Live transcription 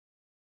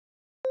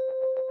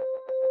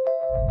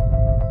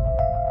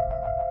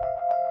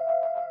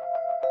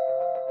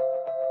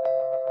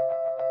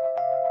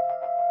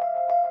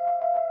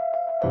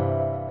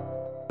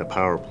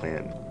power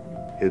plant,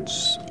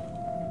 it's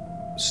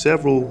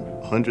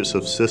several hundreds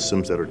of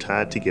systems that are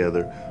tied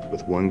together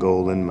with one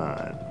goal in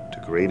mind, to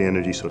create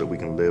energy so that we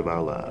can live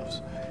our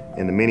lives.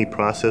 And the many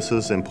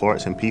processes and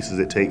parts and pieces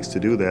it takes to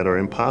do that are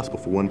impossible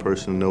for one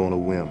person to know on a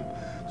whim.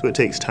 So it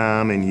takes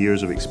time and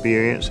years of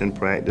experience and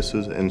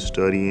practices and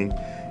studying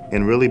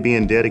and really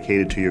being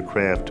dedicated to your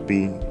craft to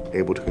be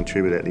able to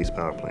contribute at these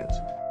power plants.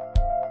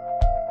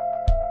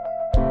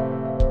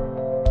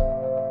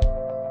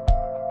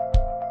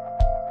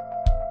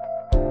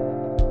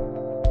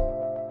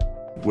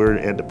 We're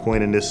at the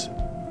point in this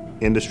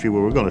industry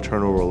where we're going to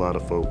turn over a lot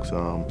of folks.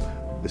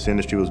 This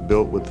industry was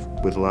built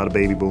with a lot of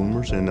baby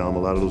boomers, and a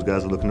lot of those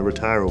guys are looking to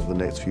retire over the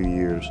next few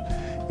years.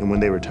 And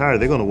when they retire,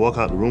 they're going to walk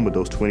out the room with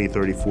those 20,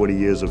 30, 40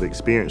 years of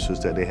experiences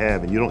that they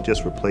have, and you don't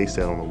just replace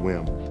that on a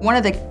whim. One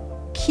of the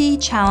key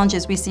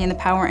challenges we see in the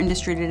power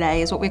industry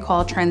today is what we call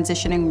a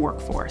transitioning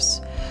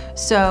workforce.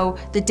 So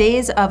the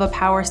days of a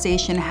power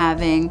station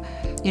having,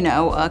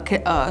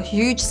 a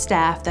huge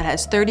staff that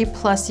has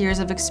 30+ years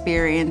of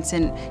experience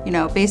and,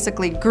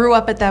 basically grew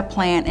up at that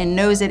plant and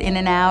knows it in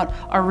and out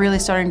are really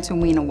starting to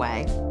wean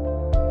away.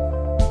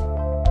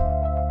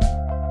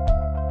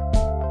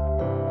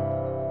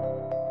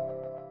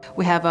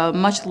 We have a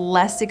much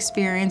less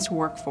experienced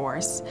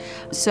workforce.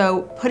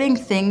 So putting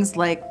things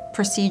like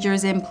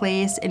procedures in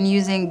place and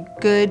using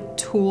good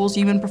tools,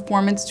 human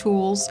performance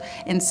tools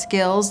and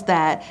skills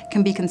that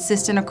can be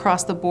consistent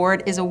across the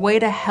board is a way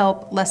to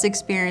help less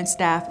experienced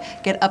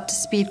staff get up to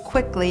speed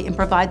quickly and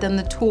provide them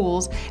the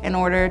tools in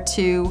order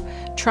to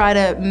try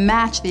to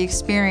match the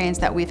experience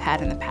that we've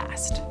had in the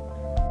past.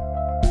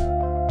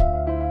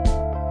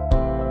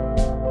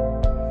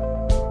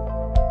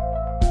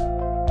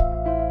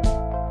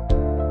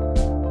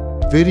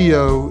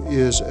 Video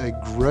is a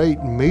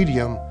great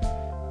medium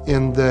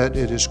in that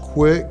it is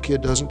quick, it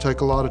doesn't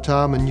take a lot of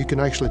time, and you can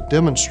actually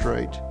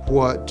demonstrate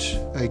what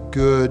a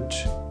good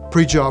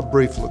pre-job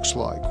brief looks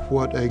like,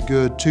 what a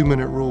good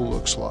 2-minute rule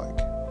looks like.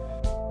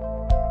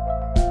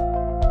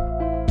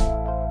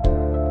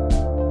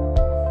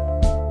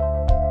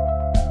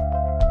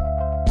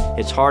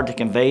 It's hard to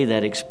convey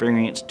that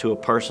experience to a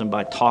person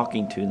by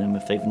talking to them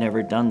if they've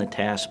never done the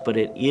task, but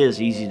it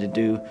is easy to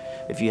do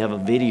if you have a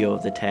video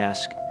of the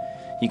task.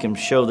 You can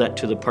show that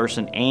to the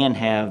person and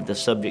have the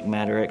subject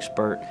matter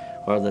expert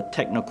or the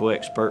technical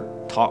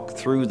expert talk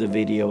through the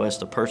video as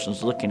the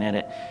person's looking at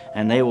it,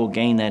 and they will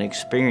gain that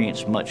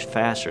experience much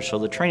faster. So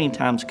the training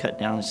time's cut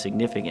down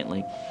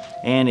significantly.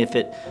 And if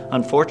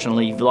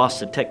unfortunately, you've lost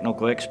the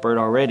technical expert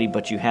already,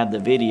 but you have the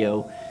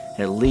video,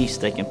 at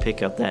least they can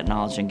pick up that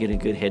knowledge and get a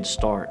good head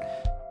start.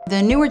 The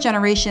newer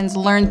generations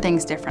learn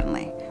things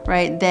differently,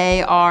 right?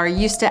 They are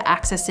used to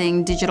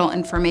accessing digital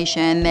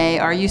information. They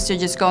are used to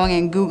just going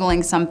and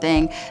Googling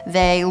something.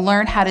 They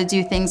learn how to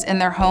do things in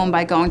their home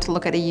by going to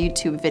look at a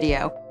YouTube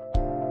video.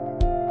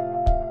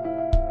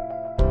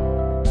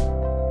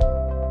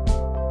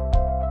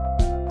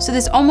 So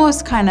this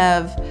almost kind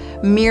of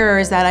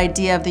mirrors that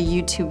idea of the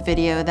YouTube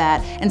video,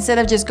 that instead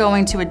of just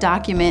going to a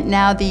document,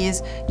 now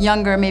these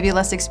younger, maybe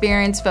less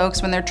experienced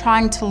folks, when they're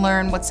trying to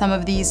learn what some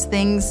of these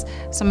things,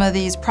 some of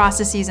these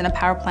processes in a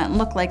power plant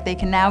look like, they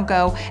can now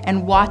go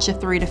and watch a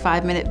 3 to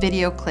 5 minute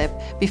video clip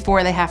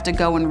before they have to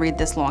go and read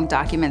this long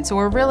document. So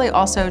we're really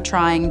also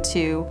trying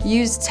to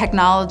use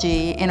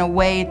technology in a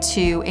way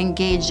to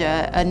engage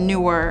a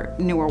newer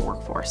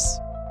workforce.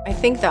 I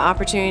think the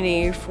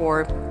opportunity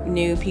for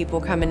new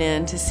people coming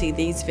in to see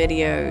these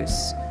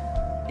videos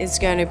is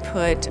going to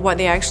put what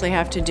they actually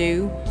have to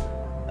do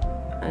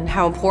and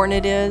how important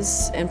it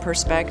is in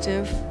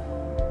perspective.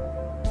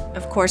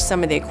 Of course,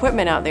 some of the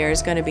equipment out there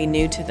is going to be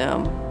new to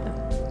them.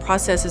 The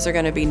processes are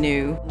going to be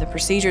new. The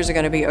procedures are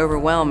going to be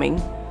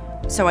overwhelming.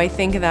 So I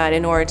think that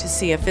in order to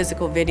see a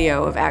physical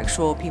video of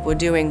actual people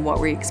doing what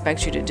we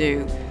expect you to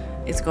do,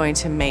 it's going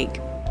to make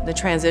the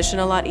transition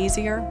a lot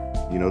easier.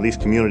 These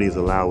communities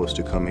allow us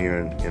to come here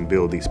and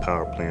build these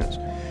power plants.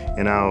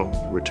 And our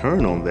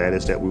return on that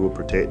is that we will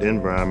protect the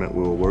environment,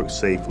 we will work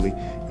safely,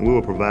 and we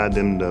will provide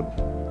them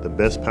the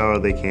best power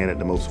they can at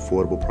the most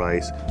affordable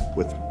price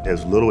with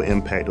as little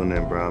impact on the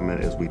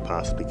environment as we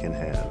possibly can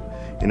have.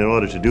 And in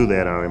order to do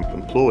that, our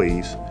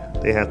employees,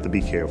 they have to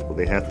be careful,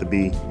 they have to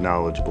be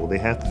knowledgeable, they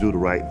have to do the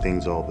right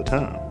things all the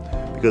time.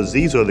 Because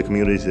these are the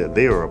communities that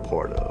they are a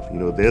part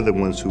of. They're the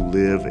ones who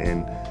live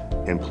and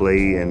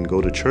play and go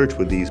to church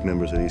with these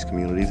members of these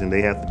communities, and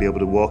they have to be able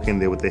to walk in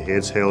there with their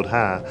heads held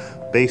high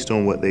based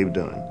on what they've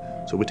done.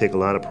 So we take a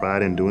lot of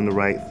pride in doing the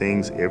right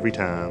things every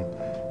time,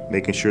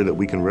 making sure that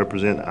we can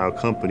represent our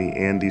company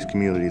and these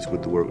communities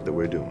with the work that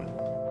we're doing.